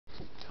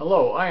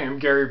Hello, I am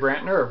Gary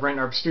Brantner of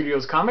Brantner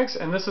Studios Comics,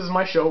 and this is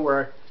my show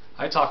where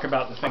I talk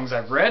about the things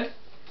I've read,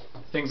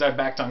 things I've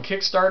backed on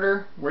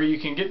Kickstarter, where you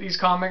can get these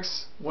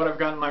comics, what I've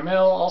got in my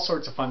mail, all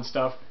sorts of fun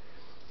stuff.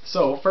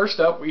 So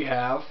first up we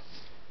have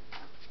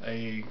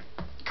a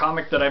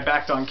comic that I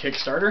backed on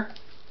Kickstarter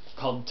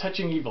called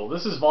Touching Evil.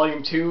 This is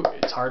volume 2,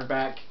 it's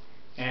hardback,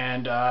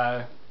 and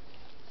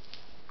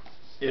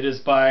it is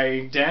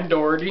by Dan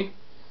Doherty.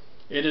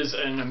 It is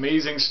an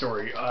amazing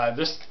story.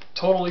 This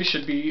totally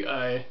should be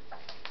a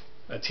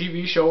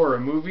TV show or a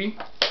movie.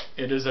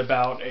 It is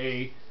about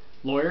a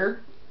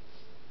lawyer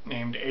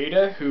named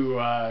Ada who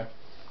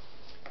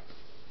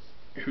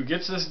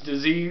gets this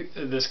disease,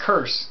 this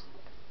curse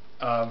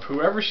of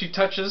whoever she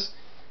touches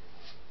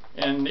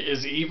and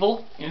is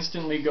evil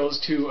instantly goes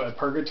to a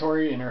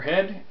purgatory in her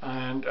head,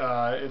 and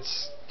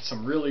it's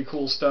some really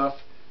cool stuff.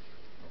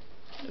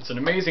 It's an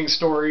amazing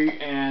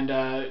story, and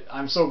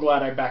I'm so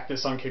glad I backed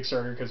this on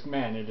Kickstarter because,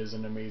 man, it is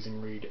an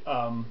amazing read.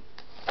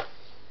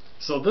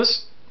 So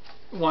this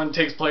one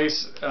takes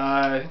place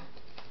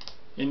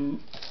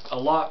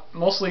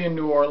mostly in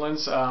New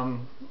Orleans,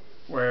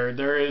 where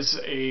there is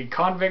a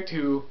convict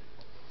who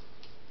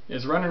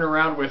is running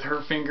around with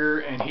her finger,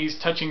 and he's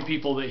touching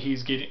people that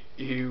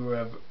who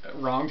have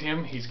wronged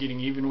him. He's getting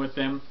even with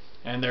them,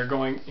 and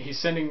he's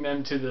sending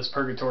them to this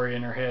purgatory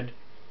in her head,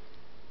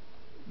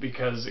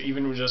 because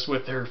even just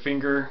with her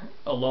finger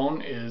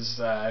alone is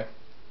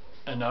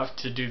enough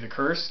to do the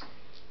curse.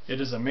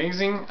 It is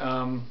amazing.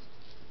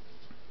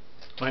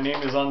 My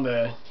name is on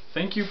the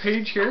thank you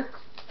page here.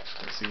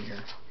 Let's see here.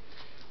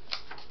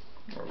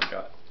 What we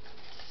got?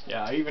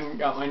 Yeah, I even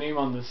got my name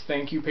on this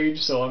thank you page,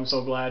 so I'm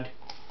so glad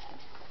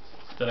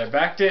that I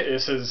backed it. It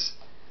says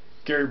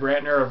Gary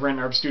Brantner of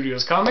Brantner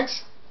Studios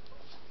Comics.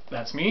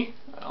 That's me.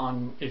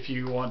 If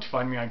you want to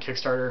find me on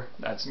Kickstarter,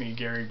 that's me,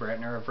 Gary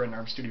Brantner of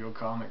Brantner Studio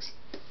Comics.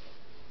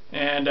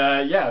 And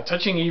yeah,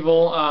 Touching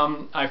Evil.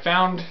 I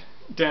found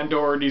Dan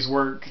Doherty's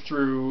work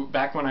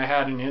back when I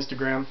had an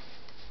Instagram.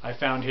 I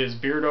found his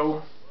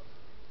Beardo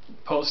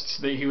posts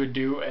that he would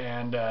do,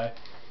 and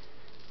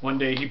one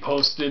day he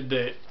posted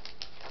that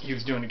he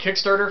was doing a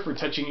Kickstarter for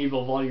Touching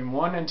Evil Volume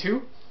 1 and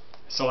 2.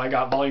 So I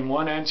got Volume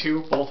 1 and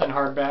 2, both in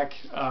hardback.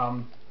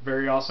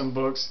 Very awesome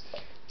books.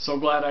 So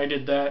glad I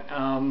did that.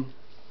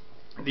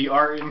 The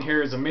art in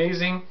here is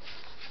amazing.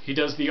 He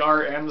does the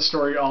art and the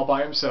story all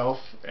by himself,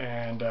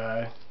 and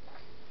let's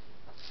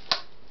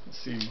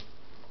see.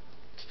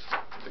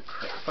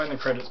 Find the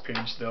credits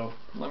page though.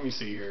 Let me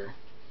see here.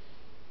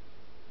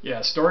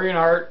 Yeah, story and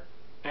art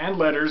and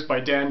letters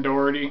by Dan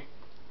Doherty.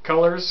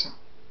 Colors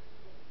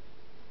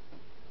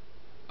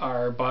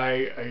are by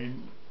a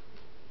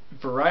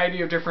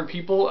variety of different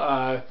people.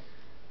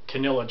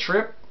 Canilla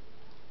Tripp,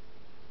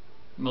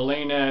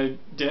 Milena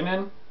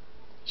Denon,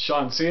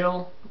 Sean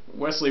Seal,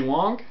 Wesley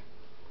Wong,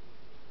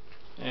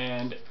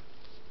 and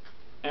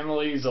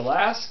Emily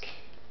Zalask,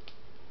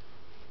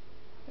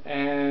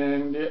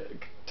 and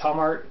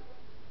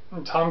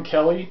Tom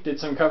Kelly did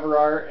some cover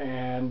art,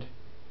 and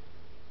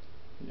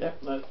yeah,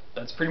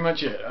 that's pretty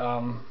much it.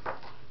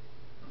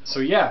 So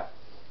yeah,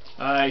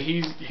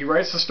 he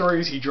writes the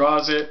stories, he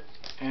draws it,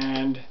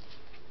 and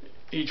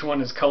each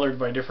one is colored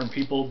by different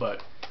people,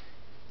 but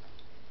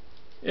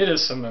it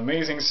is some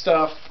amazing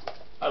stuff.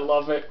 I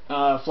love it.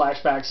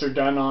 Flashbacks are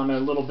done on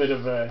a little bit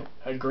of a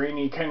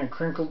grainy kind of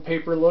crinkled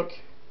paper look,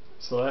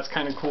 so that's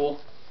kind of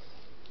cool.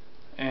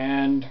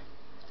 And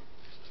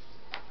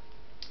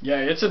yeah,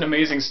 it's an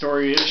amazing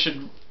story.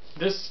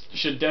 This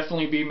should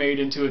definitely be made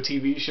into a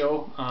TV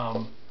show.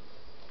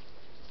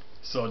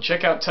 So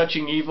check out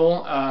Touching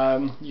Evil.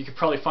 You could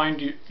probably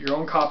find your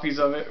own copies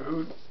of it.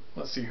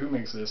 Let's see, who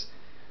makes this?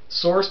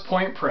 Source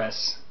Point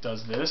Press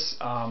does this.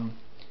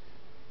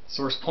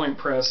 Source Point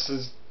Press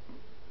has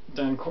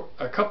done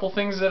a couple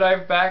things that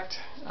I've backed.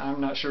 I'm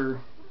not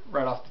sure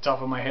right off the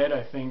top of my head.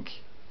 I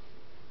think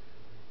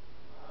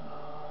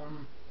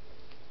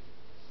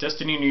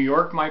Destiny New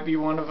York might be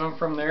one of them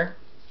from there.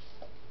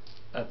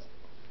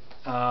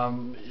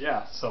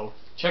 Yeah, so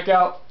check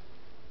out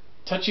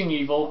Touching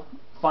Evil.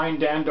 Find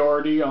Dan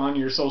Doherty on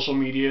your social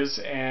medias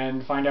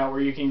and find out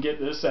where you can get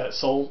this at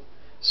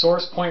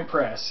Source Point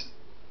Press.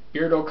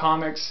 Beardo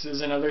Comics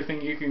is another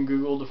thing you can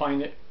Google to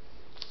find it.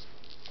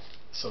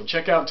 So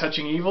check out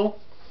Touching Evil.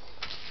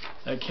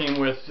 That came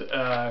with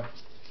a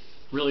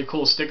really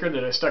cool sticker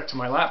that I stuck to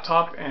my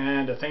laptop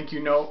and a thank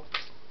you note.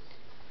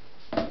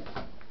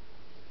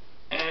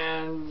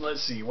 And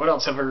let's see, what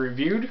else have I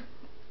reviewed?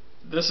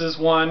 This is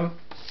one.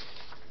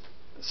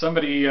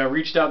 Somebody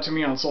reached out to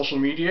me on social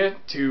media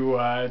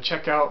to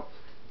check out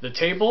The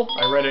Table.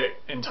 I read it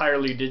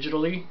entirely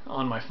digitally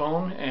on my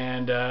phone,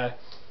 and The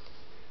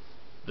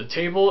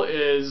Table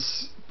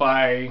is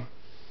by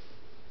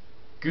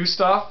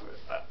Gustav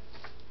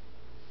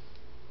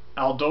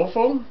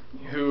Adolfo,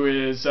 who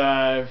is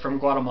from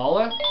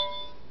Guatemala.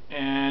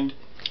 And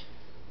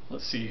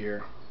let's see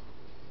here.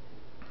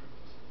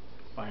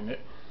 Find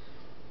it.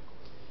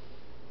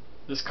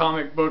 This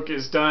comic book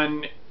is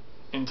done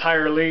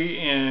entirely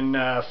in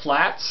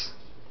flats,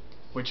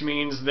 which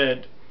means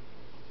that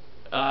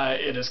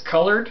It is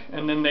colored,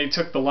 and then they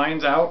took the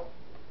lines out.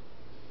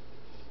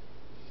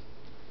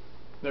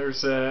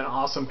 There's an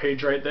awesome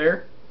page right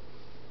there.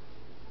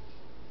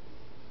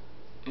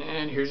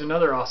 And here's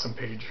another awesome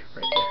page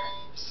right there.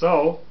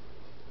 So,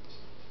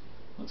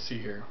 let's see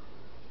here.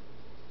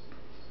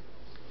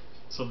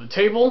 So The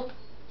Table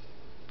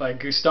by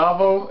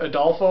Gustavo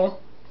Adolfo,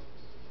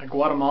 a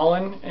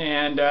Guatemalan,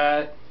 and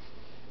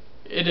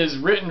it is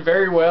written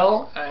very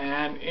well,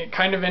 and it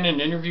kind of in an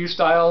interview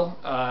style.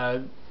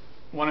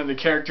 One of the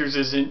characters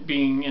is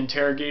being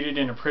interrogated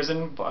in a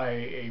prison by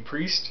a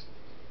priest,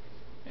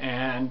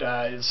 and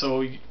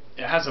so it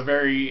has a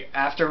very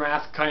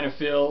aftermath kind of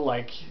feel,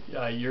 like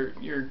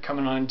you're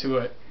coming on to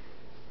it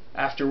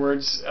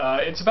afterwards.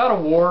 It's about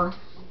a war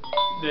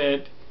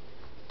that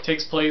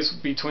takes place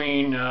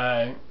between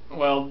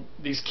well,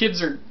 these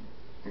kids are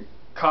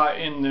caught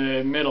in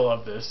the middle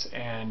of this,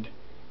 and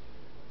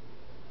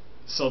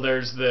so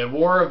there's the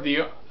war of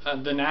the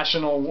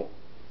national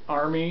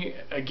army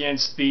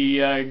against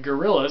the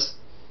guerrillas,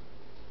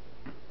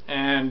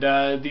 and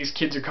these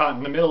kids are caught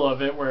in the middle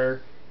of it,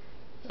 where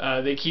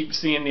they keep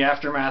seeing the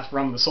aftermath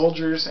from the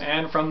soldiers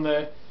and from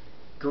the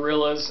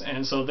guerrillas,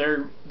 and so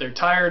they're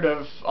tired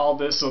of all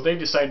this, so they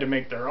decide to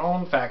make their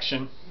own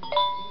faction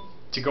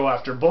to go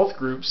after both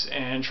groups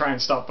and try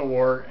and stop the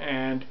war.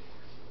 And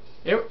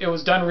it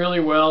was done really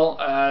well.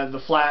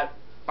 The flat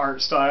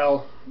art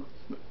style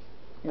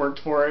worked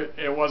for it.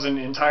 It wasn't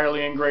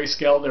entirely in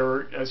grayscale. There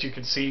were, as you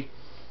can see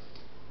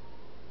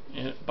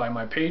by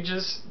my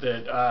pages,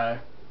 that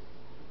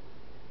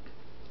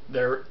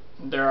there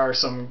are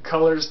some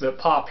colors that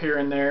pop here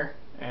and there,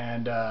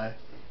 and I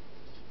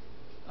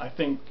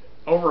think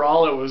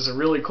overall it was a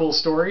really cool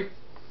story.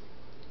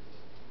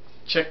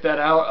 Check that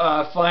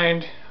out.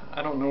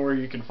 I don't know where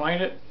you can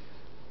find it.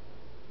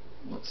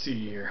 Let's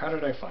see here. How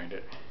did I find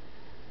it?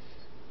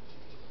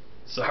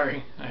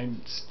 Sorry,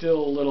 I'm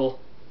still a little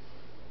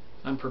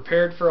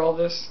unprepared for all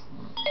this.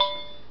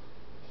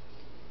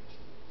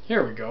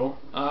 Here we go.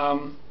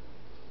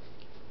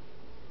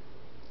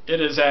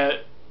 It is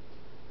at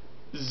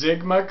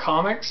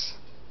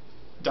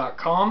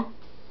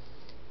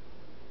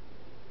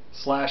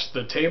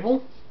sigmacomics.com/The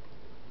Table.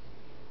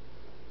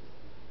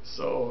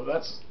 So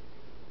that's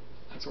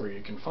where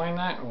you can find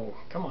that. Oh,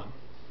 come on.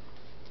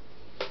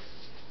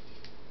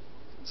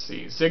 Let's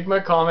see,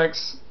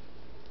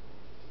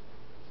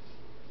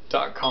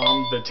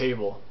 sigmacomics.com, The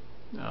Table.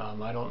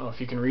 I don't know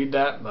if you can read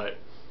that, but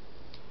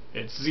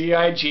it's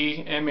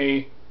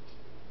ZIGMA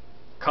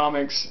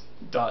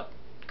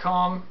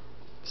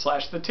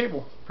comics.com/The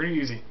Table. Pretty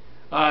easy.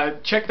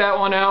 Check that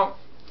one out.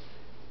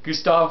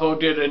 Gustavo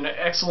did an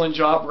excellent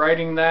job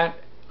writing that.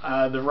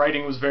 The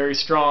writing was very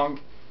strong,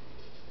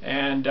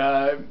 and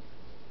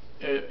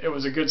it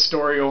was a good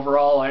story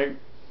overall. I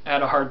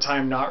had a hard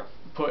time not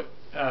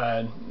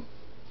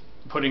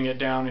putting it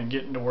down and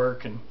getting to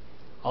work and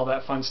all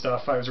that fun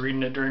stuff. I was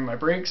reading it during my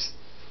breaks,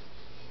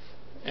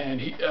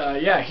 and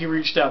he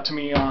reached out to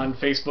me on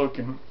Facebook,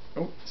 and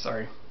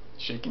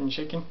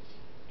shaking.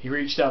 He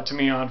reached out to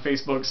me on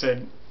Facebook,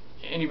 said,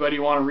 "Anybody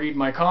want to read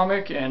my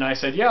comic?" And I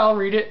said, "Yeah, I'll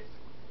read it."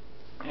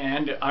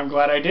 And I'm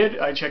glad I did.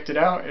 I checked it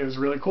out. It was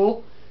really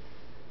cool.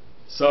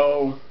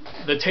 So,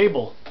 The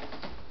Table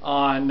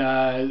on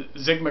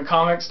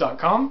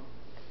sigmacomics.com.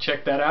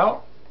 Check that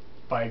out,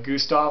 by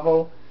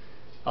Gustavo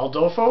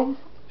Adolfo.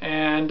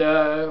 And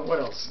what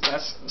else?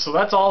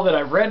 That's all that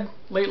I've read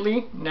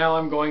lately. Now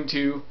I'm going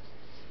to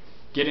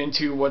get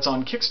into what's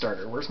on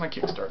Kickstarter. Where's my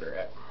Kickstarter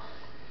at?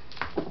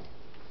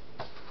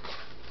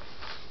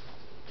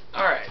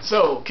 Alright,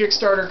 so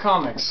Kickstarter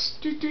comics.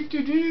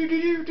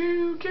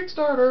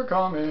 Kickstarter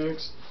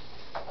comics.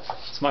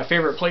 It's my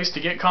favorite place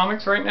to get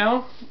comics right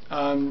now.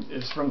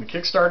 Is from the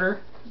Kickstarter,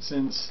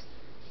 since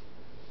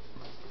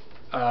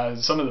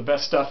some of the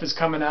best stuff is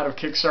coming out of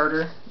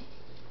Kickstarter.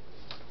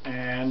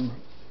 And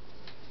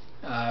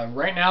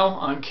right now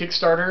on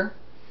Kickstarter,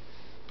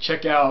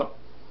 check out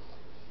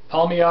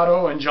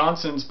Palmiato and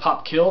Johnson's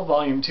Pop Kill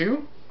Volume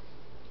 2,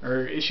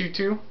 or Issue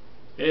 2.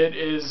 It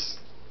is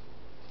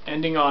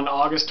ending on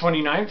August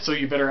 29th, so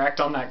you better act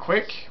on that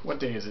quick. What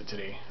day is it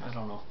today? I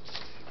don't know.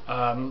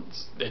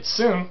 It's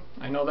soon,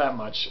 I know that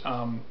much.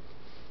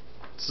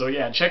 So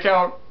yeah, check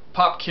out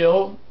Pop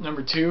Kill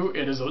number 2.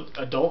 It is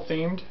adult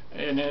themed,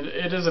 and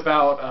it is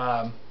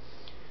about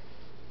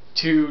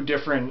two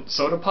different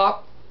soda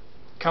pop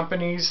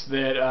companies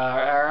that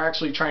are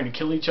actually trying to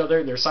kill each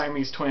other. They're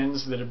Siamese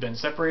twins that have been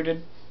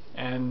separated,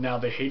 and now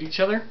they hate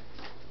each other.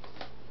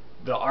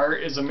 The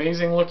art is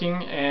amazing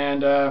looking,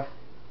 and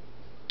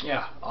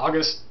yeah,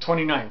 August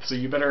 29th, so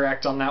you better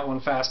act on that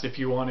one fast if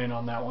you want in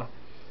on that one.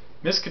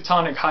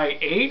 Miskatonic High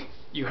 8,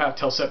 you have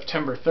till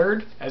September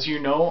 3rd. As you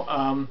know,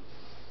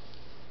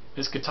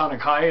 Miskatonic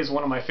High is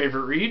one of my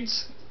favorite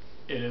reads.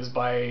 It is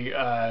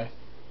by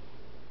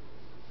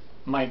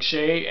Mike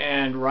Shea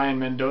and Ryan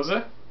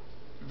Mendoza.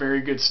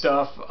 Very good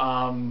stuff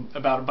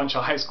about a bunch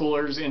of high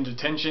schoolers in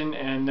detention,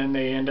 and then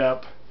they end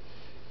up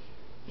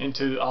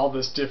into all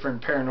this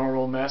different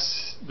paranormal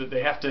mess that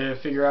they have to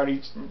figure out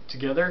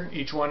together.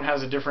 Each one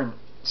has a different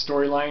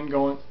storyline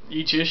going.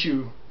 Each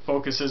issue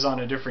focuses on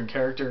a different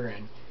character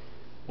and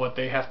what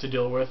they have to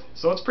deal with.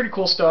 So it's pretty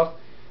cool stuff.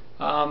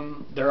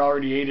 They're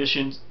already 8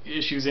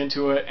 issues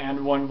into it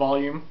and 1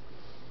 volume.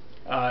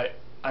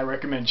 I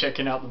recommend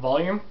checking out the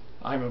volume.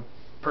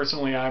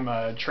 Personally I'm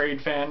a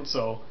trade fan,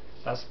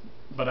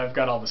 but I've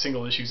got all the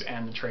single issues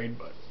and the trade,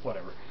 but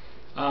whatever.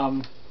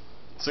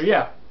 So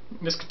yeah,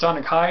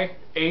 Miskatonic High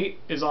 8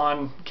 is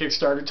on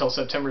Kickstarter till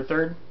September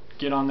 3rd.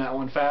 Get on that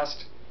one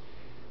fast.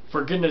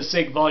 For Goodness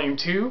Sake Volume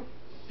 2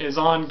 is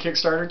on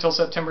Kickstarter till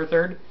September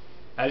 3rd.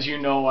 As you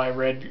know, I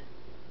read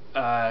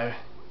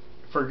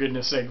For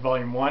Goodness Sake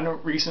Volume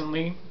 1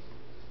 recently.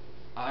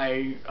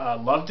 I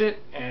loved it,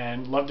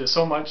 and loved it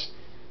so much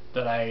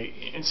that I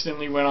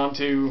instantly went on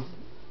to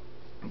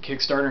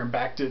Kickstarter and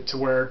backed it to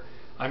where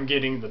I'm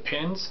getting the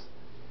pins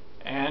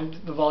and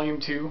the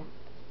Volume 2.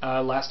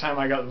 Last time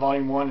I got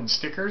Volume 1 and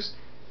stickers.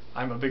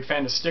 I'm a big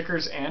fan of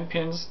stickers and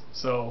pins,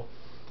 so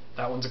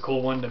that one's a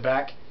cool one to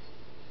back.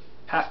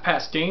 Half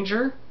Past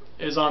Danger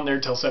is on there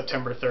till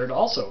September 3rd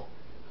also.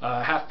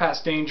 Half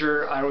Past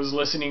Danger, I was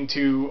listening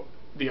to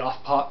the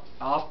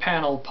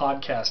Off-Panel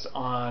podcast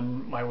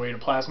on my way to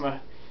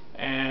Plasma,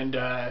 and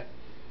I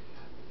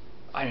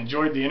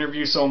enjoyed the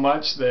interview so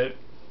much that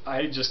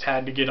I just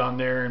had to get on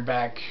there and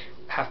back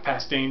Half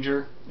Past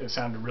Danger. It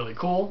sounded really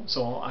cool,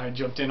 so I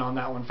jumped in on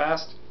that one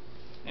fast.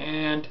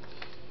 And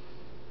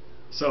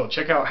so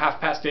check out Half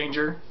Past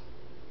Danger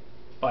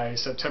by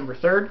September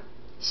 3rd.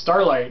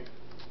 Starlight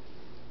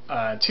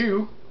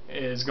 2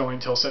 is going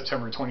till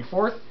September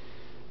 24th.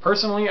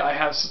 Personally, I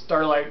have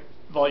Starlight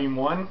Volume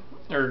 1,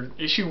 or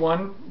Issue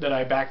 1, that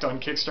I backed on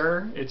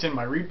Kickstarter. It's in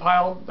my read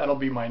pile. That'll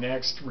be my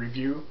next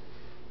review.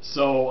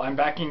 So I'm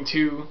backing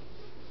 2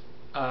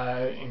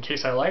 in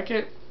case I like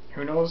it.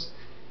 Who knows?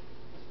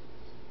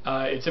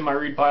 It's in my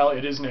read pile.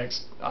 It is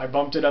next. I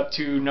bumped it up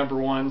to number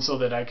 1 so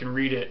that I can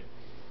read it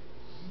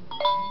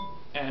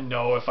and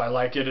know if I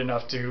like it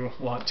enough to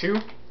want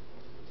to.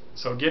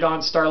 So get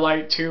on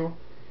Starlight 2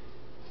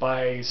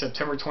 by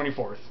September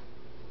 24th.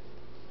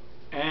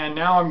 And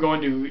now I'm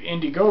going to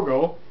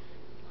Indiegogo.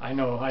 I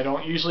know I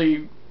don't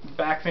usually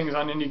back things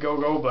on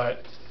Indiegogo,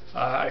 but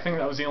I think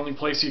that was the only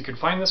place you could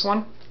find this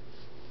one.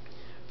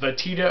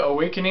 Vegeta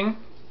Awakening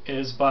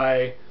is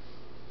by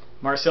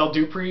Marcel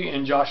Dupree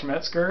and Josh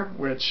Metzger,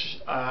 which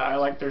I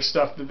like their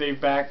stuff that they've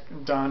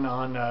done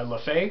on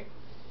LaFay,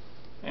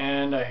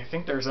 and I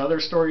think there's other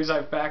stories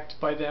I've backed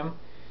by them.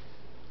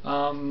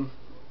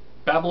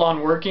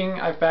 Babylon Working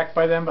I've backed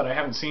by them, but I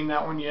haven't seen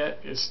that one yet.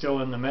 It's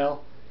still in the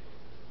mail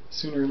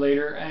sooner or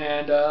later.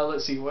 And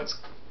let's see,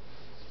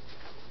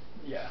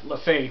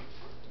 LaFay.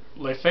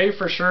 LaFay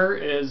for sure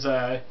is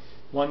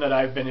one that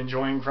I've been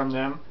enjoying from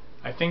them.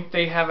 I think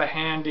they have a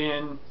hand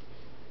in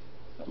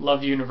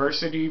Love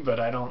University, but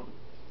I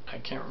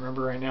can't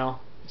remember right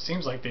now. It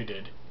seems like they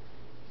did.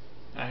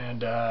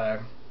 And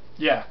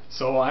yeah,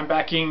 so I'm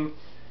backing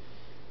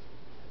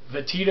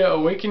Vegeta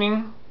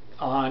Awakening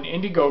on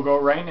Indiegogo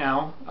right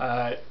now.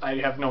 I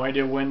have no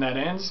idea when that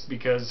ends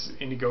because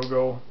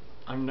Indiegogo,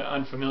 I'm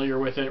unfamiliar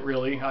with it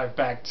really. I've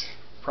backed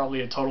probably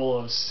a total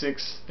of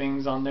 6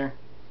 things on there.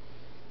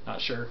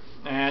 Not sure.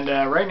 And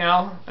right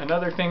now,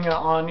 another thing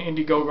on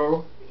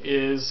Indiegogo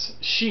is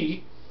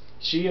She.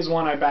 She is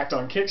one I backed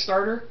on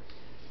Kickstarter.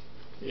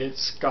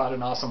 It's got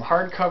an awesome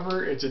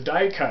hardcover. It's a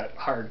die-cut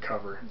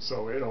hardcover,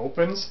 so it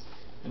opens,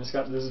 and it's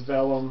got this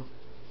vellum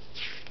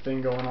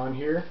thing going on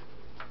here.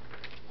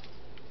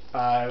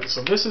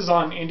 So this is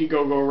on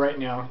Indiegogo right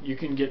now. You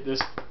can get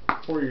this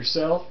for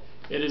yourself.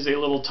 It is a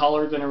little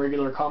taller than a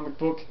regular comic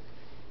book.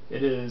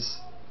 It is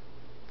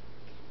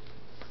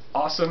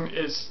awesome.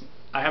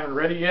 I haven't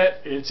read it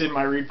yet. It's in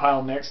my read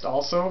pile next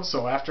also.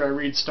 So after I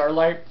read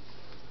Starlight,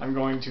 I'm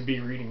going to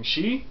be reading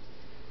She,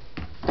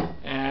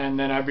 and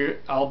then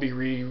I'll be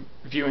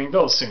reviewing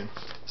those soon.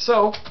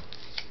 So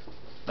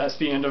that's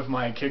the end of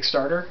my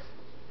Kickstarter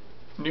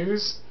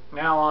news.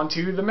 Now on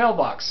to the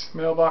mailbox.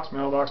 Mailbox,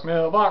 mailbox,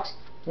 mailbox.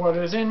 What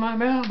is in my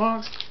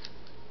mailbox?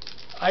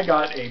 I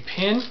got a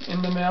pin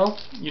in the mail.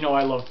 You know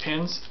I love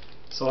pins.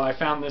 So I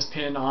found this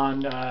pin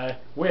on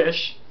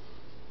Wish.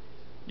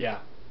 Yeah,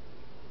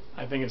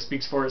 I think it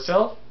speaks for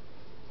itself.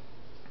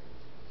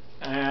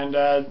 And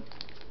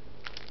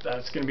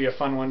that's going to be a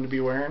fun one to be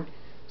wearing,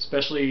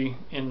 especially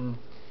in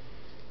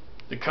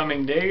the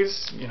coming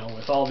days, you know,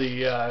 with all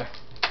the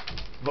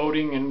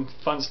voting and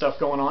fun stuff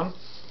going on.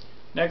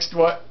 Next,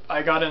 what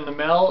I got in the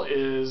mail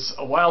is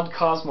a Wild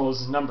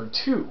Cosmos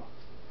 #2.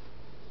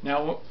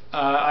 Now,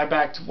 I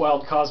backed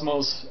Wild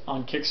Cosmos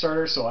on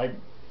Kickstarter, so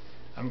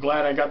I'm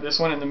glad I got this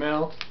one in the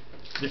mail.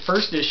 The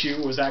first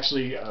issue was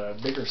actually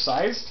bigger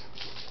sized,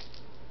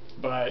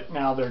 but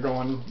now they're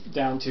going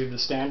down to the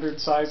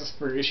standard size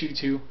for issue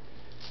 2.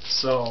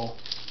 So,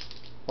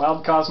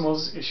 Wild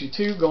Cosmos issue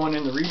 2 going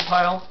in the read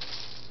pile.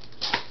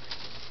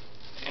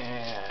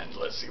 And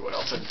let's see what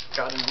else I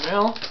got in the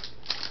mail.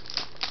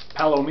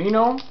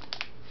 Palomino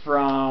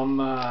from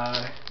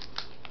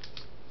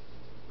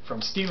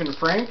Stephen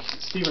Frank.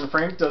 Stephen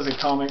Frank does a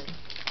comic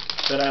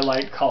that I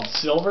like called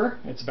Silver.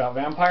 It's about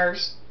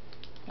vampires.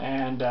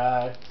 And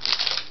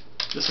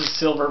This is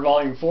Silver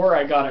Volume 4.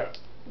 I got it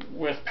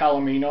with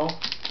Palomino.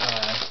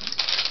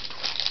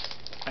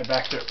 I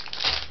backed it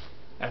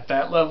at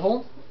that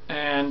level.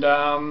 And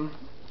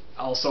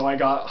also I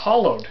got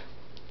Hollowed.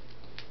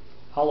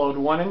 Hollowed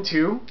 1 and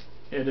 2.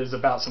 It is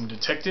about some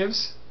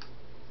detectives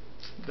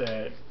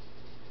that,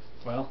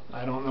 well,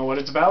 I don't know what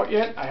it's about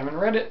yet. I haven't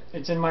read it.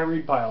 It's in my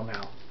read pile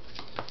now.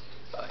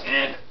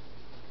 And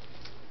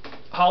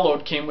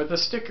Hollowed came with a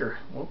sticker.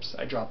 Whoops,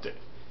 I dropped it.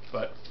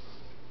 But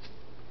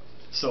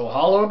so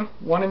Hollowed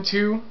 1 and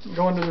 2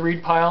 go into the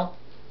read pile.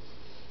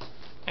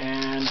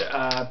 And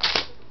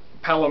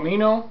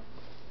Palomino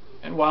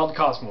and Wild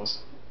Cosmos.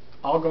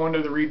 I'll go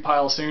into the read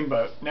pile soon,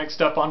 but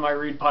next up on my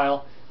read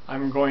pile,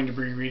 I'm going to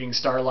be reading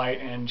Starlight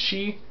and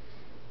She.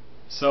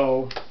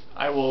 So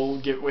I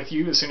will get with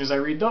you as soon as I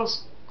read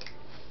those.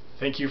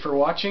 Thank you for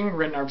watching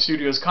Rentnarb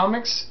Studios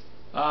Comics.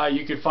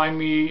 You can find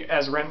me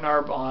as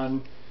Rentnarb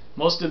on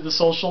most of the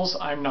socials.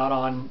 I'm not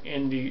on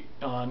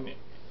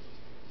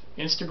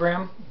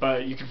Instagram,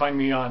 but you can find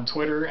me on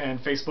Twitter and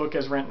Facebook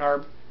as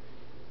Rentnarb.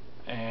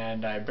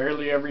 And I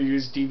barely ever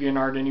use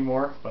DeviantArt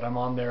anymore, but I'm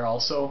on there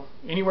also.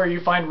 Anywhere you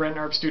find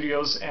Rentnarb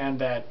Studios and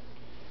that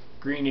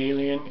green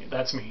alien,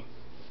 that's me.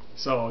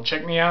 So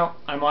check me out.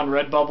 I'm on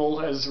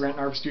Redbubble as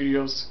Rentnarb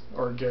Studios,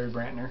 or Gary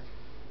Brantner.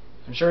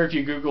 I'm sure if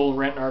you Google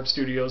Rentnarb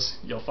Studios,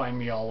 you'll find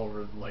me all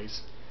over the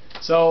place.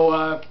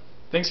 So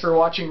thanks for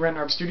watching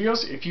Rentnarb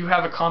Studios. If you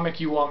have a comic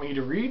you want me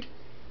to read,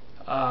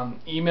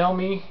 email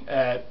me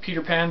at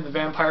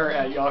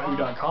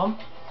peterpanthevampire@yahoo.com.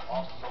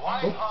 Oh,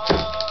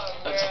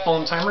 that's a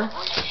phone timer.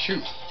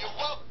 Shoot.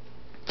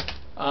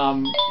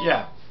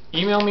 Yeah,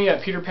 email me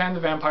at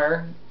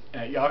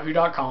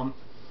peterpanthevampire@yahoo.com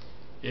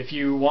if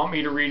you want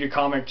me to read a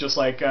comic just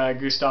like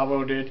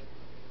Gustavo did.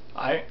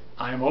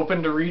 I'm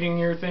open to reading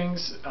your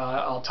things.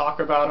 I'll talk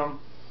about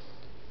them,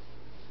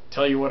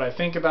 tell you what I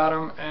think about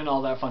them, and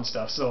all that fun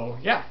stuff. So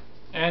yeah,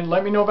 and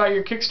let me know about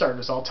your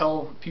Kickstarters. I'll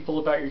tell people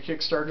about your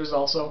Kickstarters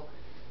also.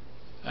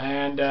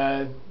 And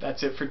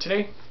that's it for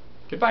today.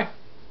 Goodbye.